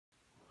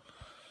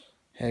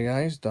Hey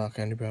guys, Dark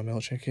Andy Brown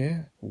Milkshake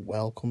here.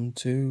 Welcome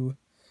to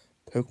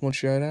Pokemon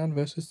Showdown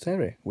versus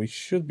Terry. We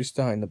should be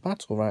starting the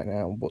battle right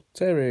now, but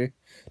Terry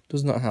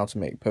does not know how to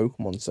make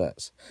Pokemon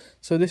sets.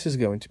 So this is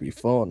going to be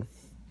fun.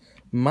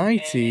 My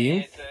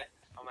team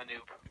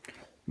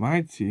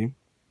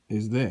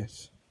is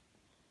this.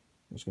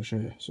 I'm just going to show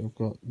you. So I've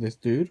got this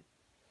dude.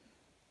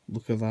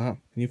 Look at that. And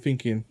you're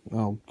thinking,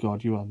 oh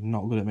god, you are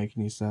not good at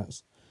making these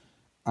sets.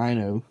 I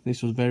know,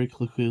 this was very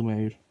quickly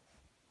made.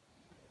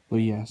 But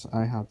yes,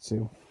 I had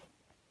to.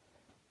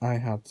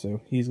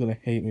 He's going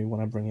to hate me when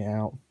I bring it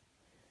out.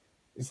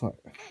 It's like...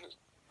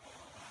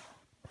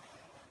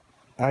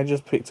 I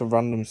just picked a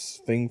random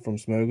thing from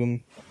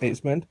Smogum.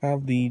 It's meant to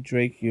have the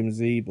Drakium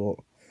Z, but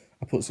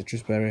I put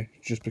Citrus Berry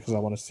just because I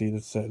want to see the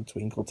certain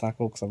Twinkle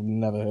Tackle, because I've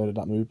never heard of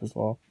that move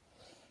before.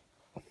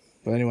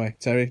 But anyway,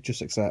 Terry,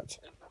 just accept.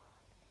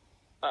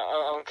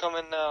 I'm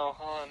coming now,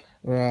 hold on.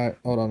 Right,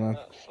 hold on then.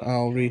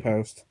 I'll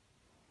rehost.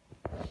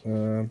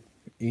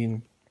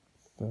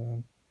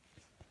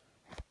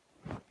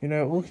 You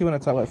know, lucky when I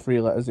type like 3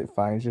 letters, it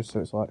finds you,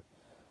 so it's like,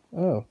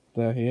 oh,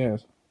 there he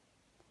is.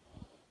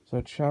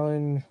 So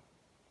challenge.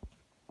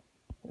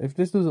 If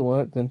this doesn't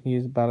work, then he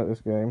is bad at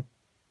this game.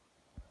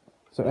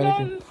 So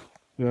anything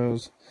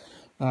goes.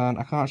 And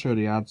I can't show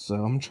the ad,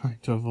 so I'm trying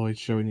to avoid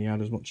showing the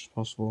ad as much as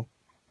possible.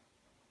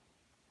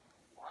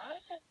 What?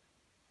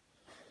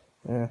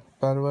 Yeah,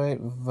 by the way,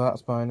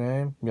 that's my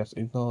name. Yes,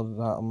 ignore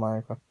that on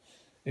Minecraft.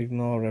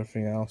 Ignore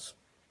everything else.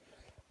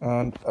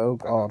 And, oh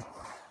god.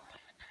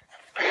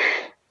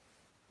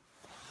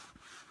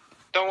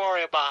 Don't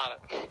worry about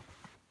it.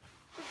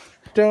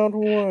 Don't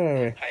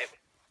worry.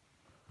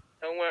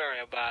 Don't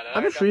worry about it.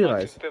 I just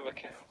realised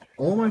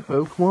all my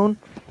Pokemon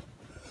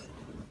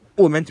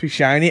were meant to be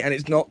shiny, and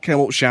it's not come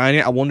up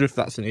shiny. I wonder if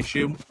that's an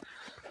issue.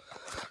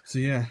 So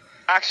yeah.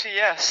 Actually,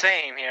 yeah,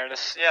 same here.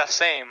 Yeah,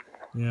 same.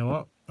 You know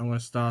what? I'm gonna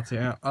start it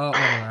out. Oh,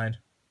 never mind.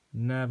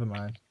 Never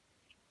mind.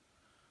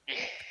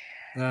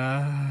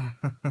 Yeah.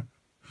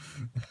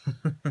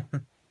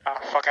 Oh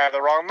fuck! I have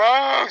the wrong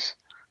moves.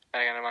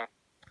 Never mind.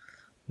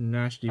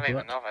 Nasty. I don't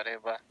even know if I do,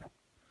 but.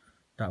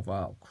 That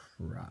oh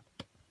crap.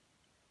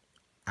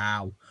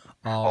 Ow.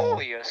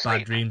 Oh, you're asleep.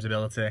 bad dreams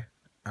ability.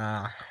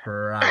 Ah,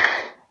 crap.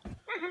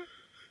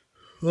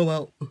 Oh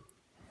well.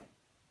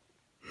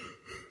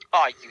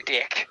 Oh, you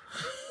dick.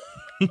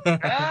 No!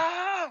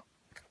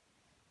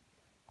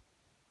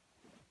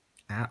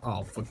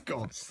 Oh, for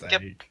God's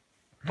sake.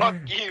 Fuck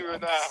you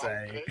now,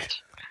 sake.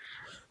 bitch.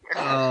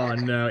 Oh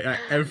no,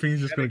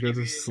 everything's just gonna go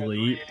to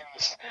sleep.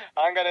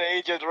 I'm gonna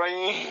eat your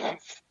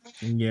dreams.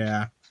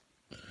 Yeah.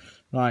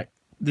 Right.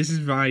 That's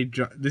why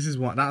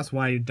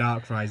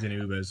Darkrai's in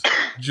Ubers.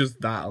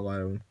 Just that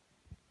alone.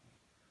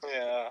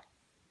 Yeah.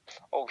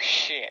 Oh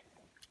shit.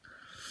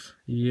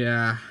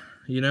 Yeah.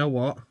 You know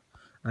what?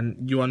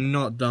 And you are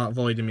not Dark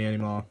Voiding me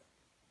anymore.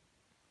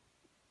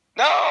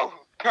 No!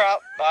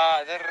 Crap.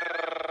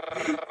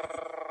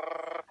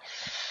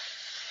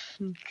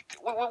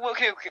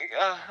 Okay.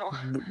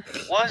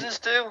 What does this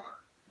do?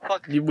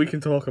 Fuck. We can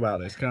talk about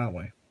this, can't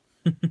we?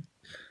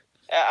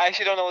 I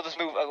actually don't know what this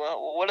move.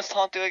 What does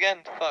taunt do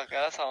again? Fuck.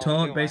 That's how.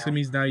 Taunt basically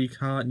means now you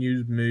can't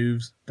use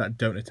moves that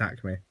don't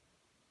attack me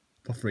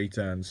for 3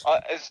 turns.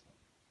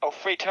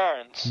 3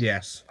 turns.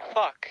 Yes.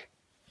 Fuck.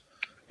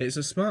 It's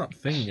a smart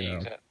thing, you know.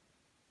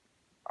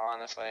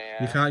 Honestly,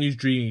 yeah. You can't use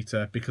Dream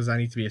Eater because I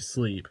need to be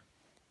asleep.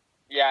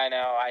 Yeah, I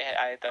know.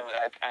 I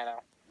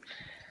know.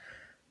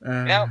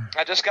 Now,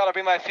 I just gotta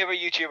be my favorite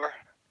YouTuber,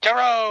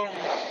 Jerome.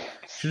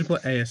 Should have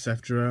put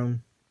ASF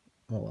Jerome.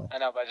 Oh well. I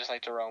know, but I just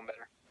like Jerome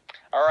better.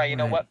 All right, you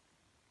know what?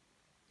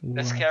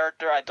 This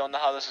character, I don't know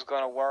how this is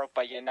gonna work,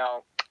 but you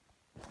know,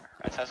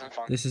 let's have some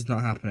fun. This is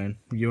not happening.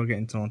 You are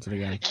getting taunted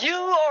again. You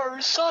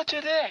are such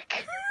a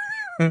dick.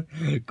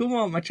 Come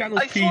on, my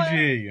channel's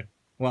PG.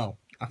 Well,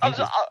 I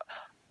think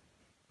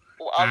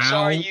I'm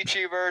sorry,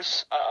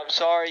 YouTubers. I'm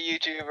sorry,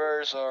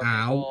 YouTubers. Or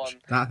ouch,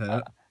 that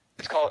hurt.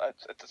 It's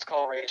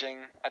called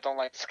raging. I don't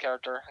like this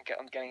character.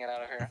 I'm getting it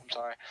out of here. I'm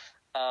sorry.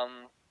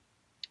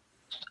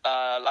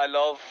 I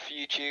love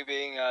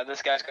YouTubing.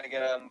 This guy's gonna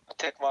get a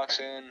tick mark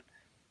soon.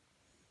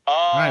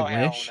 Oh,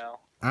 I wish. Hell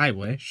no. I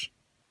wish.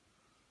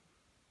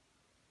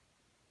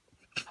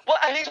 What?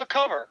 I need to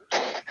recover.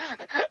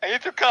 I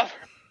need to recover.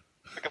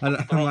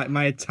 I'm like,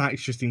 my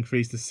attack's just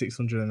increased to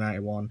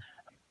 691.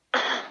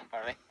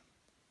 Pardon me?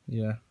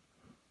 Yeah.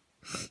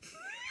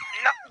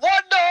 No,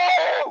 what?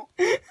 No!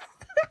 No!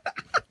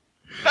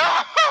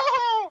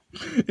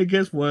 It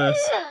gets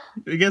worse.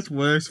 It gets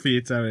worse for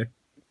you, Terry.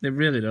 It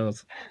really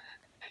does.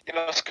 You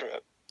know, screw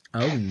it.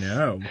 Oh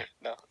no.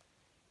 No.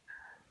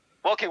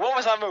 Okay, what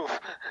was that move?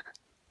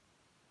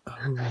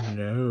 Oh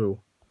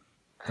no.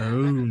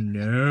 Oh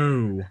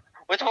no.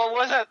 Which one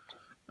was it?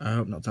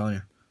 Oh, I'm not telling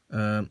you.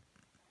 Ow.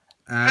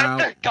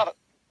 Got it. Got it.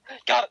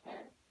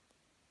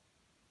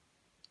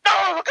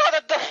 No, got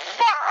it. The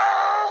fuck.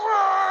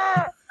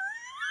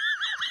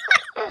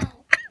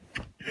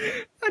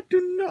 I do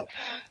not.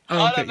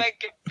 Oh, how to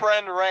make a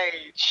friend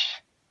rage.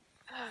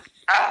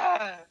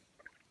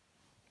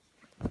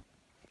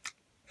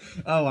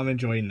 Oh, I'm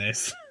enjoying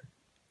this.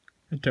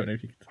 I don't know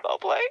if you can. Well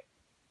played.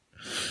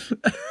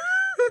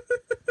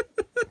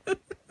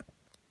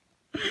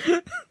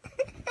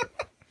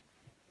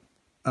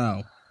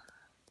 Oh.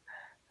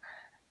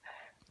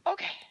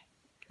 Okay.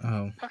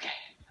 Oh. Okay.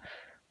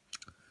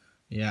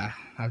 Yeah.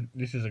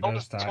 This is a Oh,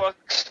 good start.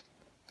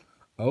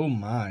 Oh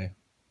my.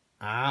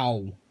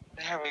 Ow.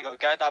 There we go.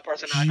 Get that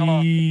person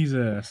out.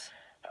 Jesus.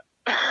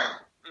 Come on.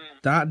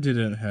 That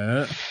didn't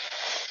hurt.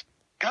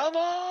 Come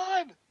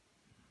on.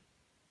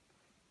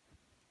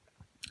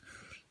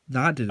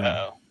 That didn't.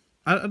 Uh-oh.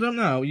 I don't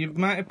know. You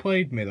might have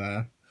played me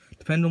there.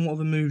 Depending on what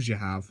other moves you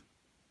have.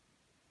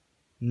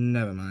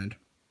 Never mind.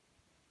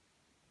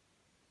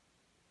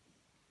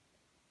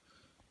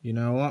 You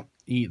know what?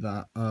 Eat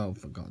that. Oh,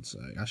 for God's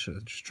sake. I should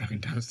have just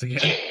dragged down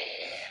again.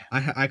 I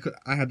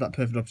had that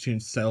perfect opportunity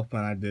to set up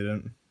and I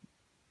didn't.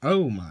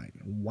 Oh my.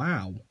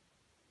 Wow.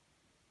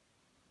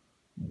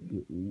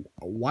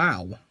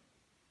 Wow.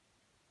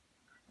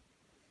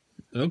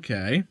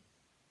 Okay.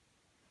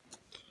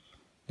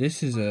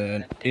 This is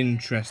an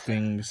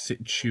interesting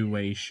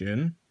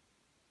situation.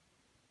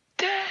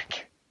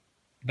 Dick.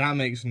 That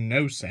makes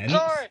no sense.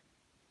 Sorry.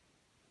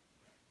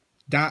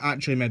 That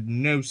actually made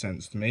no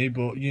sense to me,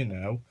 but you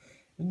know.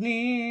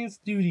 Let's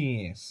do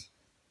this.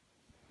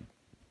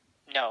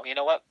 No, you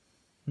know what?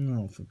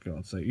 Oh, for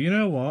God's sake. You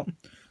know what?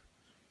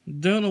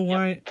 Don't know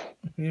why. Yep.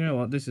 You know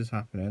what? This is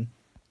happening.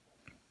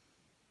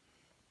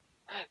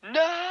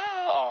 No.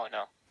 Oh,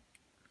 no.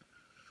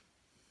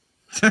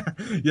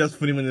 Yeah, it's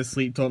funny when the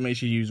sleep talk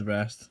makes you use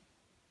rest.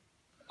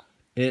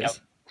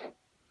 It's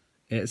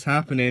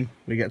happening.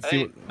 We get to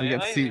see. We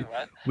get to see.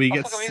 We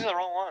get. I'm using the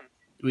wrong one.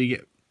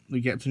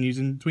 We get to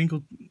using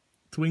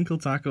twinkle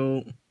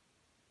tackle.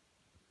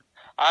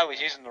 I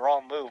was using the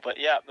wrong move, but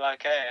yeah,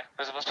 okay.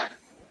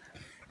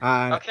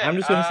 And okay, I'm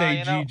just gonna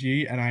say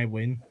GG, and I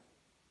win.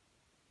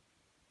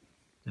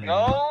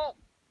 No.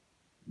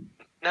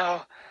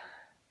 No.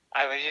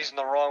 I was using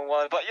the wrong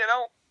one, but you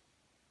know,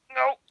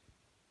 no.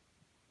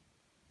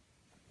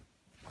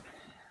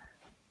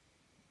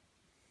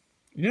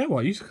 You know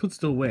what? You could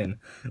still win.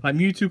 Like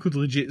Mewtwo could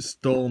legit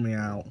stall me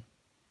out.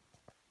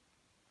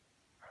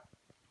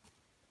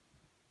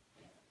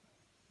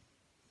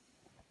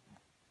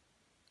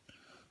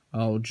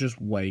 Oh, just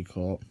wake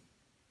up.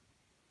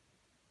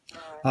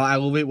 Oh, I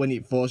love it when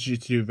it forces you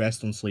to do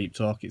rest on sleep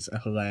talk. It's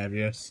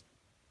hilarious.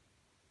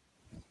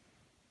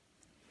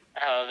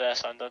 How did that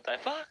sound? Don't I?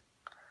 Fuck.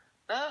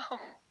 No.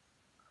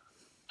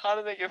 How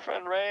to make your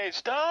friend rage?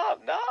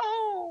 Stop.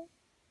 No.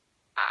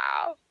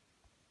 Ow.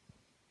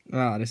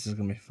 Ah, this is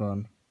gonna be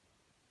fun.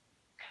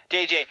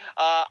 JJ,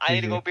 I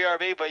need to go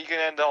BRB, but you can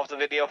end off the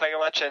video. Thank you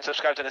very much and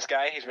subscribe to this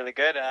guy. He's really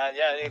good. Yeah,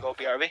 I need to go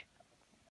BRB.